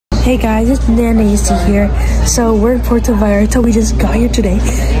Hey guys, it's Nancy here. So we're in Puerto Vallarta. We just got here today,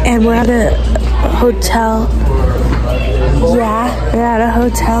 and we're at a hotel. Yeah, we're at a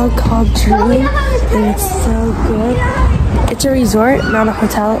hotel called Dream, and it's so good. It's a resort, not a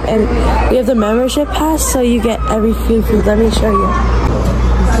hotel, and we have the membership pass, so you get every free food. Let me show you.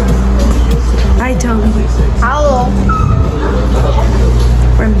 Hi, Toby. Hello.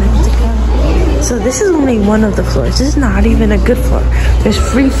 We're in Mexico. So this is only one of the floors. This is not even a good floor. There's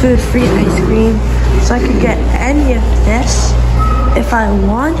free food, free ice cream. So I could get any of this if I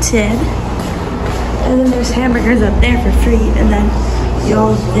wanted. And then there's hamburgers up there for free. And then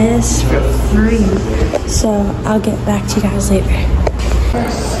all this for free. So I'll get back to you guys later.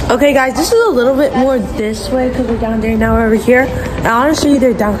 Okay guys, this is a little bit more this way because we're down there, now we're over here. And honestly,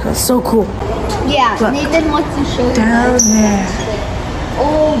 they're down here. It's so cool. Yeah, Look, Nathan wants to show you down there.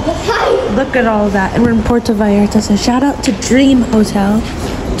 Oh, look at all that. And we're in Puerto Vallarta. So shout out to Dream Hotel.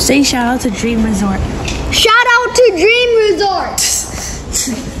 Say shout out to Dream Resort. Shout out to Dream Resort.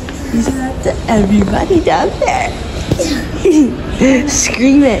 Shout out to everybody down there.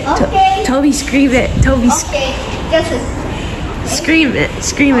 Scream it. Okay. Toby, scream it. Toby, Okay, just scream it.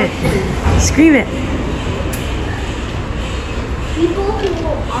 Scream it. Scream it. people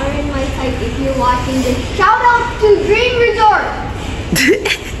who are in my type, if you're watching this, shout out to Dream Resort.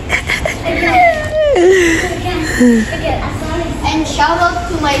 And shout out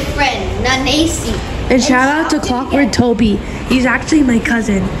to my friend Nancy. And shout out to Clockwork Toby. He's actually my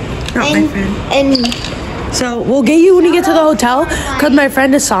cousin, not my friend. And So we'll get you when you get to the hotel, because my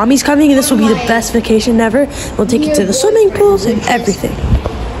friend Asami's coming, and this will be the best vacation ever. We'll take you to the swimming pools and everything.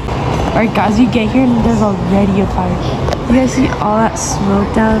 Alright guys, you get here and there's already a fire. You guys see all that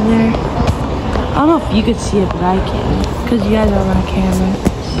smoke down there? I don't know if you could see it, but I can, because you guys are on camera.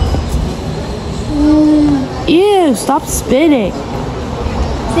 Ew, stop spitting.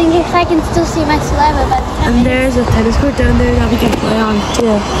 seeing if I can still see my saliva by the time. And there's a tennis court down there that we can play on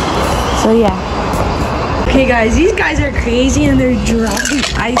too. So yeah. Okay guys, these guys are crazy and they're dropping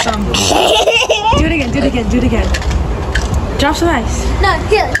ice on me. Do it again, do it again, do it again. Drop some ice. No,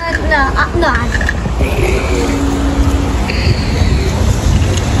 no.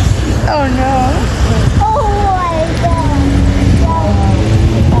 Oh no. Oh my god.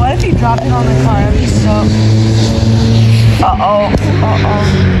 What if you dropped it on the car? That'd be so... Uh-oh.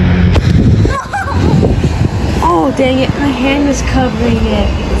 Oh, dang it. My hand was covering it.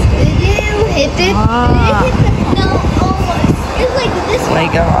 Did you hit it? Ah. Did you hit it? No, it's like this Oh my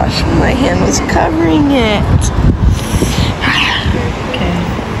one. gosh, my hand was covering it. Okay.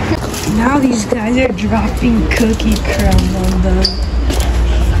 Now these guys are dropping cookie crumbs on them.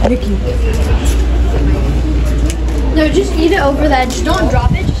 Nikki. No, just eat it over that. Just don't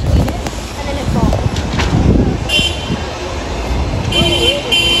drop it. Just eat it, and then it falls.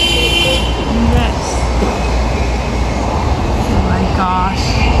 Yes. Oh my gosh.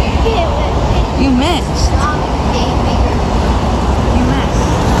 You missed. You missed.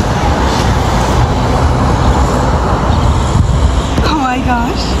 Oh my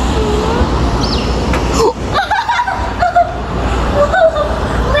gosh.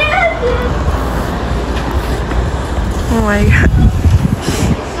 Oh my god.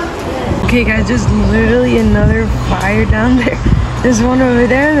 Okay guys, there's literally another fire down there. There's one over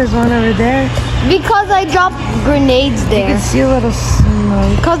there, there's one over there. Because I dropped grenades You there. can see a little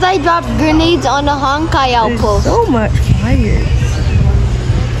smoke. Because I dropped grenades on the Honkai There's outpost. so much fire.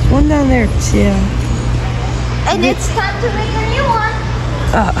 One down there too. And it's time to make a new one.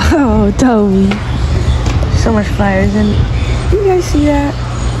 Oh, Toby. So much fires, and you guys see that?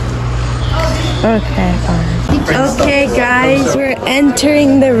 Okay, fine. Okay, guys, we're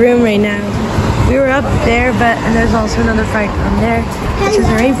entering the room right now. We were up there, and there's also another fire down there, which is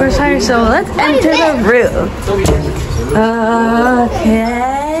a rainforest fire. So let's enter the room.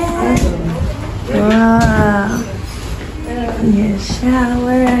 Okay. Wow. Your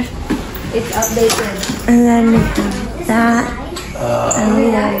shower. It's updated. And then we have that. And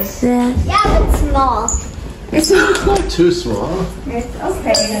we have this. Yeah, but small. It's not too small. It's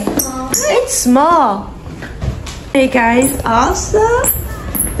okay. It's small. Hey guys, also,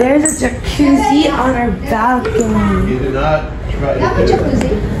 there's a jacuzzi on our balcony. You do not try Have to a do that.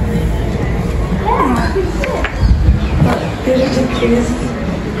 jacuzzi. Look, there's a jacuzzi.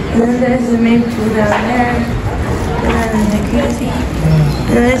 And then there's the main pool down there. And then the jacuzzi.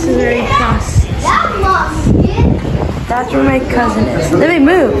 And this is where he crosses. That must be. That's where my cousin is. Let me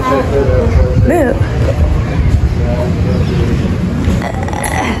move. Move.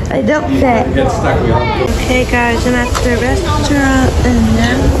 I don't fit. Okay guys, I'm at the restaurant and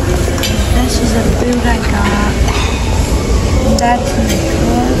now this is the food I got. That's my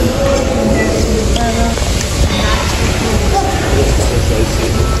food.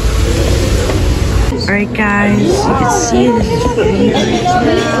 Alright guys, you can see this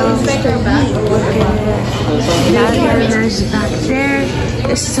there's back there.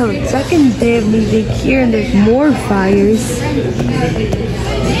 This is the second day of me being here and there's more fires.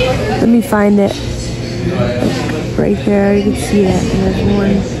 Let me find it. Right there, you can see it.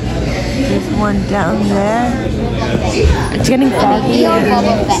 And there's one down there. It's getting foggy.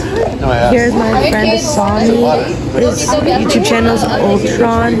 Here's my friend Asami. His YouTube channel is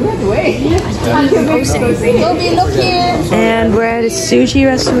Ultron. And we're at a sushi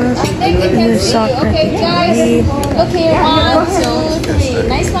restaurant. And there's soccer. Okay, guys. Look here. 1, 2, 3.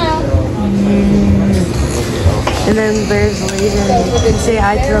 Nice smile. And then there's Layden. You can say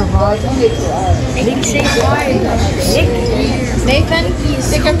hi to the vlog. Nathan,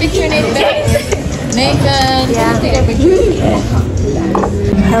 take a picture, Nathan. Nathan, take a picture.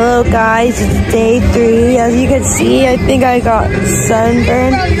 Hello guys, it's day 3. As you can see, I think I got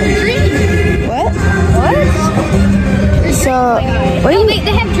sunburned. What? So,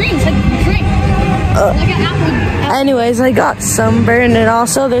 they have drinks, like drink. Like an apple. Anyways, I got sunburned, and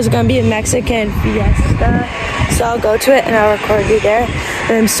also there's gonna be a Mexican fiesta. So I'll go to it and I'll record you there.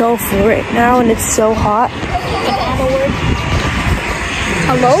 And I'm so full right now and it's so hot.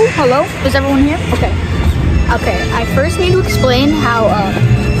 Hello? Hello? Is everyone here? Okay. Okay, I first need to explain how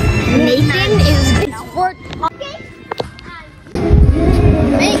Nathan is for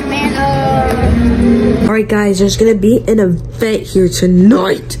Alright guys, there's gonna be an event here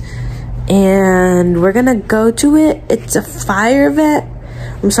tonight. And we're gonna go to it. It's a fire event.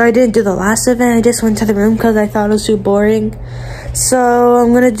 I'm sorry I didn't do the last event. I just went to the room because I thought it was too boring. So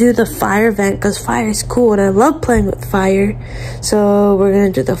I'm gonna do the fire event because fire is cool and I love playing with fire. So we're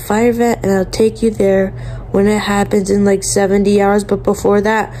gonna do the fire event and I'll take you there when it happens in like 70 hours. But before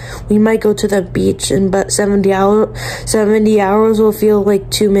that, we might go to the beach. And but 70 hours will feel like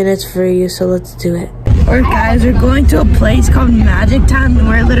 2 minutes for you. So let's do it. Alright guys, we're going to a place called Magic Town and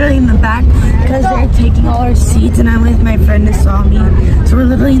we're literally in the back because they're taking all our seats and I'm with my friend Asami. So we're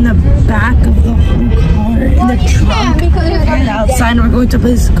literally in the back of the whole car, in the trunk and outside, and we're going to a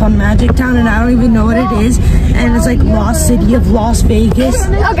place called Magic Town and I don't even know what it is, and it's like Lost City of Las Vegas.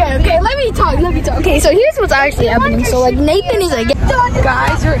 Okay, let me talk. Okay, so here's what's actually happening. So like Nathan is like,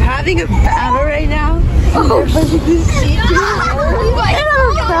 Guys, we're having a battle right now. oh,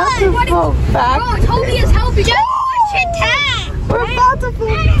 Back. Toby is helping. Just push it down. We're about to fall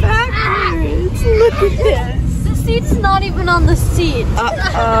backwards. Look at this. The seat's not even on the seat.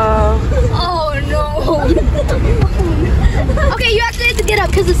 oh no. Okay, you actually have to get up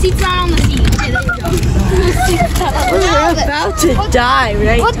because the seat's not on the seat. Okay, there you go. We're about to die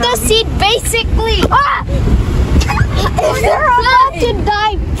right Put now. the seat basically. If they're about to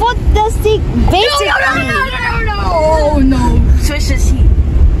die, put the seat basically. No. Oh no. Switch the seat.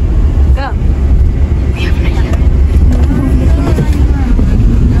 Go.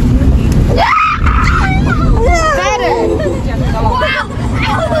 Better. Wow.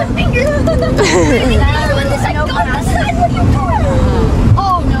 My fingers.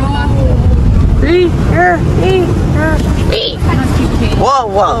 Oh no.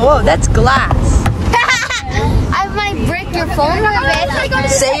 Whoa, that's glass. I might break your phone a bit.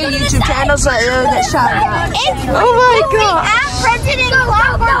 Say your YouTube channel so I don't get shot down. It's Oh my god. I'm President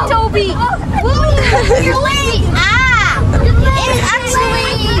Clockwork Toby. You're late. It's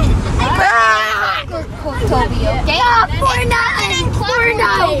actually Clockwork Toby, okay? President Clockwork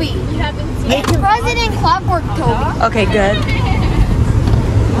Toby. It's President Clockwork Toby. Okay, good.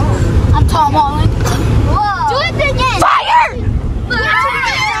 I'm Tom Holland. Whoa. Do it again. Fire!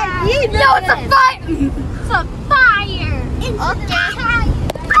 No, it's a fire. It's a fire. Okay.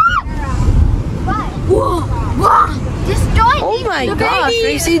 Whoa. Destroy Oh my gosh,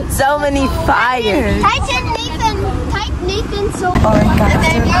 we've seen so many fires. Titan Nathan so Alright guys,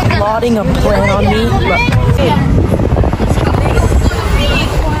 they're plotting a plan on me. Look.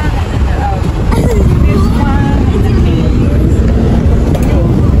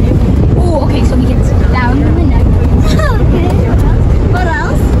 Oh, okay, so we get down in the neck. Okay. What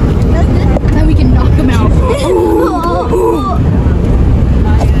else? Then we can knock him out.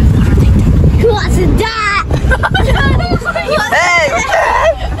 Who wants to die? Hey!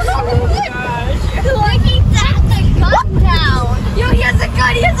 Like he tapped the gun down. Yo, he has a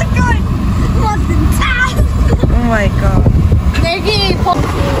gun. Who wants to die? Oh my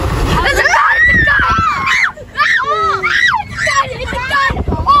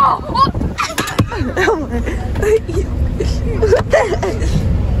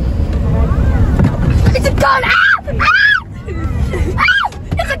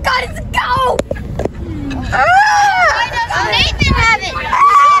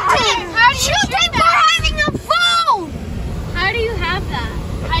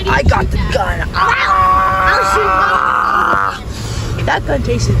That gun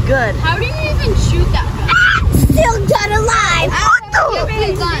tasted good. How do you even shoot that gun? Still dead alive. Give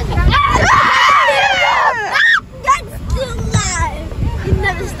me a gun. That's still alive. You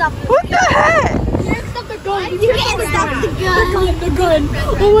never stop. What the heck? You can't stop the gun. You can't stop the gun. The gun.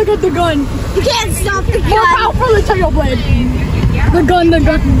 Oh my god, the gun. You can't stop the More gun. powerful than Tail Blade. The gun.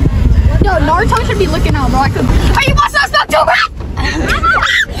 Yo, Naruto should be looking out, bro. Are you watching us not too bad?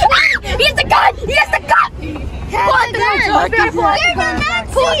 He has the gun! He has the gun! Pull out the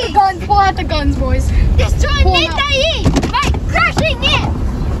guns! Pull out the guns, boys. Destroy Pull 'em out. Metae by crushing it.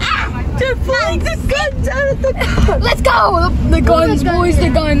 They're pulling the guns out of the car. Let's go! The guns, boys, the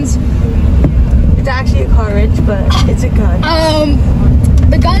guns. It's actually a car wrench, but it's a gun.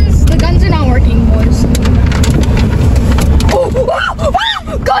 The guns are not working, boys.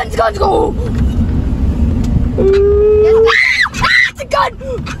 Oh, guns, go! It's a gun!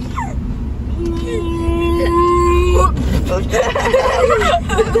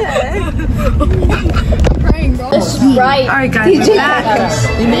 I'm praying, bro. Right. Alright guys, we're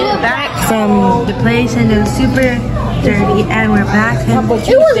back. We made it back from the place and it was super dirty and we're back. And It was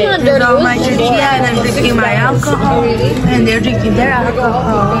not dirty. there's all my tortilla and I'm drinking my alcohol and they're drinking their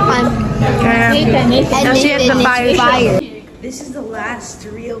alcohol. Now she has the fire. This is the last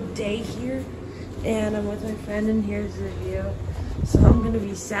real day here and I'm with my friend and here's the view. So I'm gonna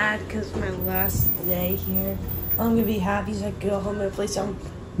be sad because my last day here. I'm gonna be happy so I can go home and play some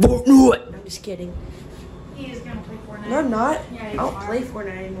Fortnite. I'm just kidding. He is gonna play Fortnite. No, I'm not. Yeah, I you don't are. play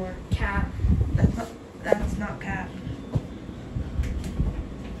Fortnite anymore. Cat. That's not cat.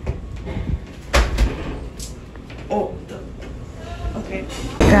 Oh. Okay.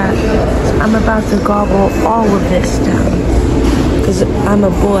 Guys, I'm about to gobble all of this down. Because I'm a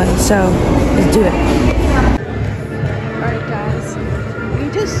boy, so let's do it. Alright guys, we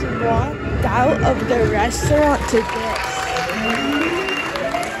just walked out of the restaurant to this.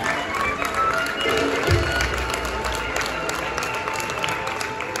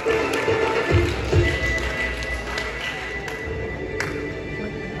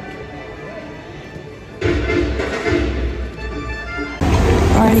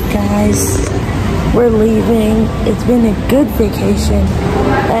 Alright guys, we're leaving. It's been a good vacation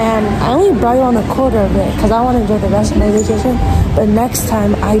and I only brought you on a quarter of it because I want to enjoy the rest of my vacation, but next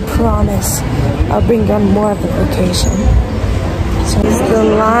time I promise I'll bring you on more of the vacation. So the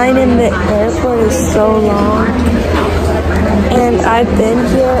line in the airport is so long and I've been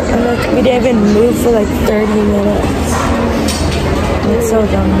here and like, we didn't even move for like 30 minutes. It's so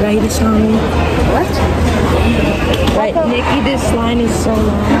dumb, right, Ishami? What? Right, Nikki, this line is so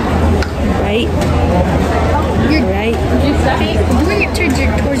long. Right? Right? Doing it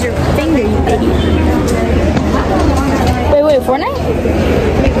towards your finger, you idiot. Wait, Fortnite?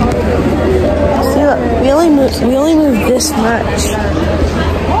 See, look, we only moved this much.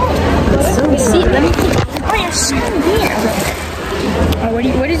 It's so See, dumb. let me put your son here.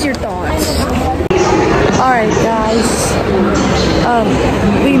 What is your thoughts? Alright guys,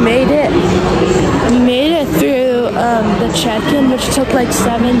 we made it. We made it through the check-in, which took like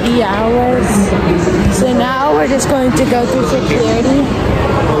 70 hours. So now we're just going to go through security.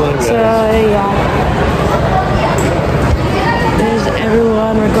 So yeah. There's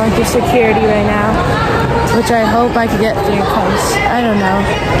everyone. We're going through security right now, which I hope I can get through because I don't know.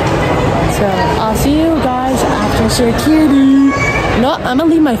 So I'll see you guys after security. No, I'm gonna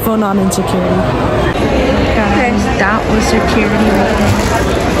leave my phone on in security. Guys, that was security right there.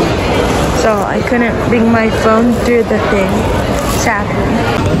 So I couldn't bring my phone through the thing, sadly.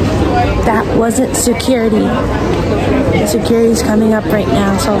 That wasn't security. The security's coming up right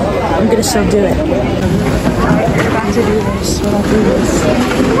now, so I'm gonna still do it. I'm about to do this, but I'll do this.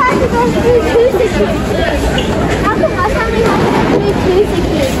 You had to go through 2 security. How come last time we had to go through 2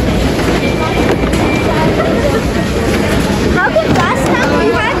 security? How come last time we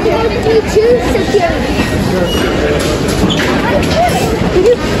had to go through 2 security?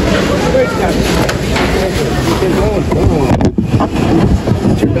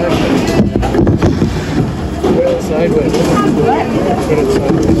 Sideways. Put it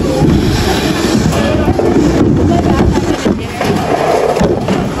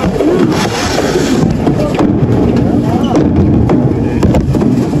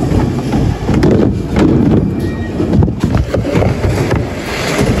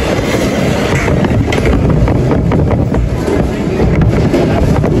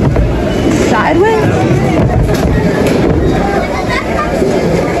sideways.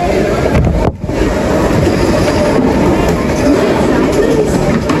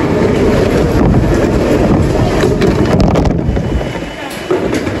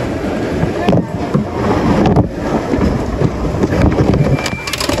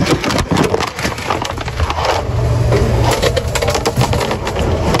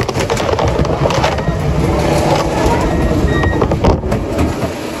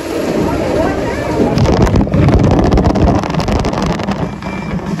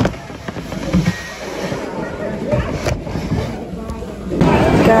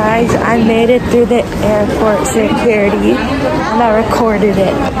 Guys, I made it through the airport security and I recorded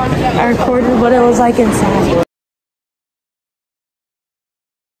it. I recorded what it was like inside.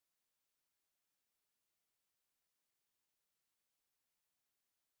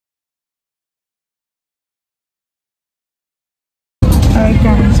 Alright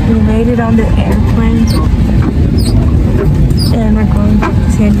guys, we made it on the airplane and we're going back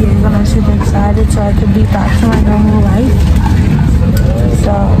to San Diego and I'm super excited so I can be back to my normal life. So,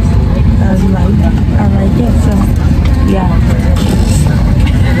 I like it, so yeah.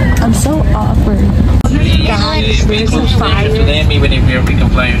 I'm so awkward. Guys, there's a fire. Even if you're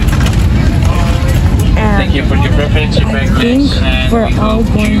compliant. Thank you for your preference, your preference, and we're we all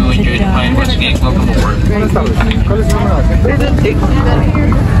hope going you to enjoy the die. flight. Once again, welcome aboard.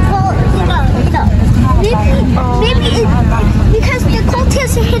 Well, maybe because the cold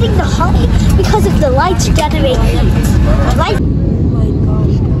tips are hitting the honey because of the lights generate heat. Light. Oh my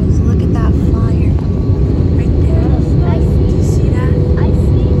gosh, guys, look at that fire. Right there. I see. Do you see that? I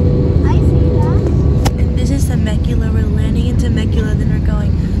see that. And this is Temecula. We're landing in Temecula, then we're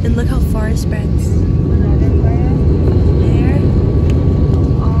going. And look how far it spreads. There.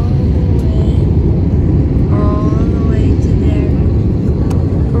 All the way to there.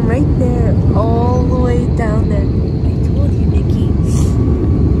 From right there, all the way down there. I told you, Nikki.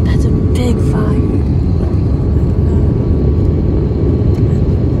 That's a big fire.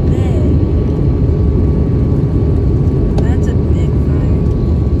 That's a big fire.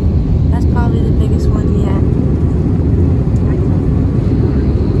 That's probably the biggest one yet.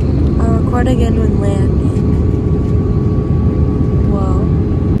 I'll record again when landing. Whoa.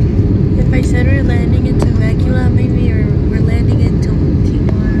 If I said we're landing in Temecula, maybe, or we're landing in Tijuana.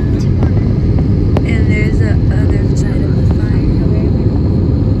 And there's the other side of the fire.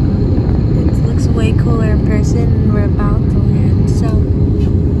 It looks way cooler in person and we're about to land, so.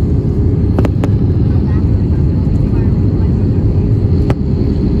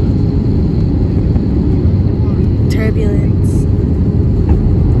 Turbulence.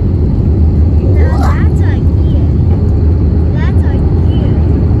 Now that's a gear. That's a gear.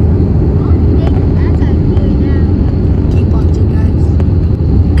 That's a gear now. Keep watching, guys.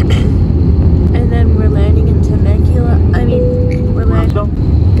 And then we're landing in Temecula. I mean, we're landing.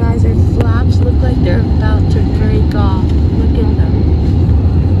 Guys, our flaps look like they're about to break off. Look at them.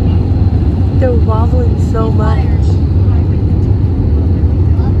 They're wobbling so much.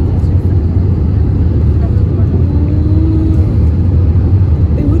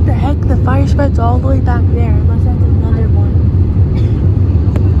 Wait, what the heck? The fire spreads all the way back there. Unless that's another one.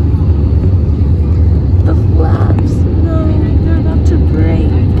 The flaps. No, they're about to break.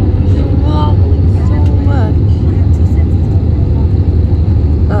 They're wobbling so much.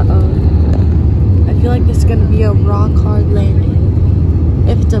 Uh-oh. I feel like this is gonna be a rock hard landing.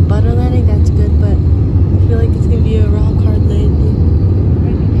 If it's a butter landing, that's good, but I feel like it's gonna be a rock hard landing.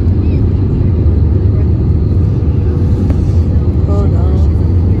 Oh no.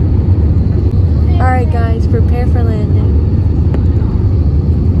 Alright guys, prepare for landing.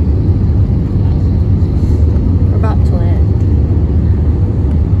 We're about to land.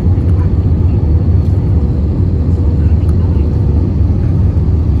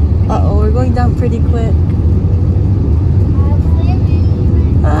 Uh-oh, we're going down pretty quick.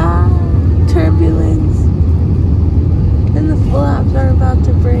 Ah, turbulence. And the flaps are about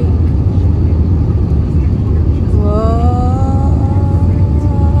to break. Whoa.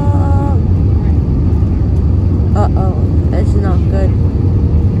 Uh-oh, that's not good.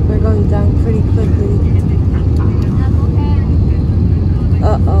 We're going down pretty quickly.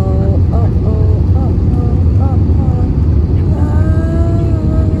 Uh-oh, uh-oh, uh-oh, uh-oh.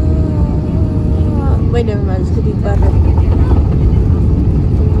 Wait, never mind, this could be better.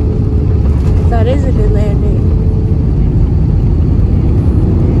 That is a good landing.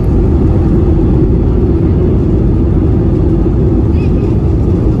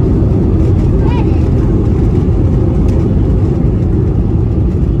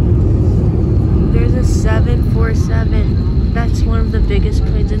 There's a 747. That's one of the biggest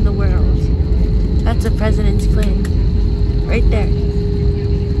planes in the world. That's a president's plane. Right there.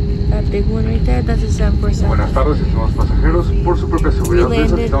 That big one right there, that's a 747. Buenas tardes, estimados pasajeros. Por su propia seguridad, les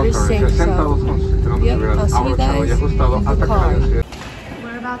solicitamos permanecer sentados con sus cinturones de seguridad abrochado y ajustado hasta que la velocidad.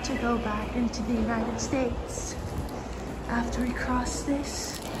 We're about to go back into the United States. After we cross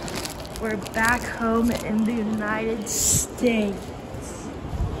this, we're back home in the United States.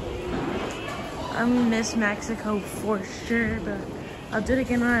 I'm gonna miss Mexico for sure, but I'll do it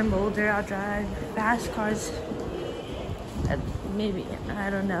again when I'm older. I'll drive fast cars. Maybe, I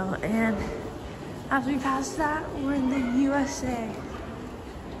don't know. And after we pass that, we're in the USA.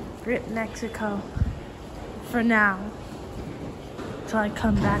 Rip Mexico. For now. Till I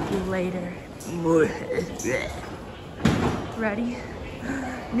come back later. Ready?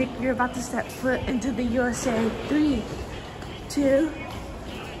 Nick, you're about to step foot into the USA. 3, 2,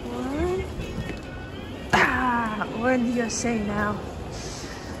 1. We're in the USA now.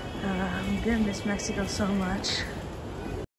 I'm gonna miss Mexico so much.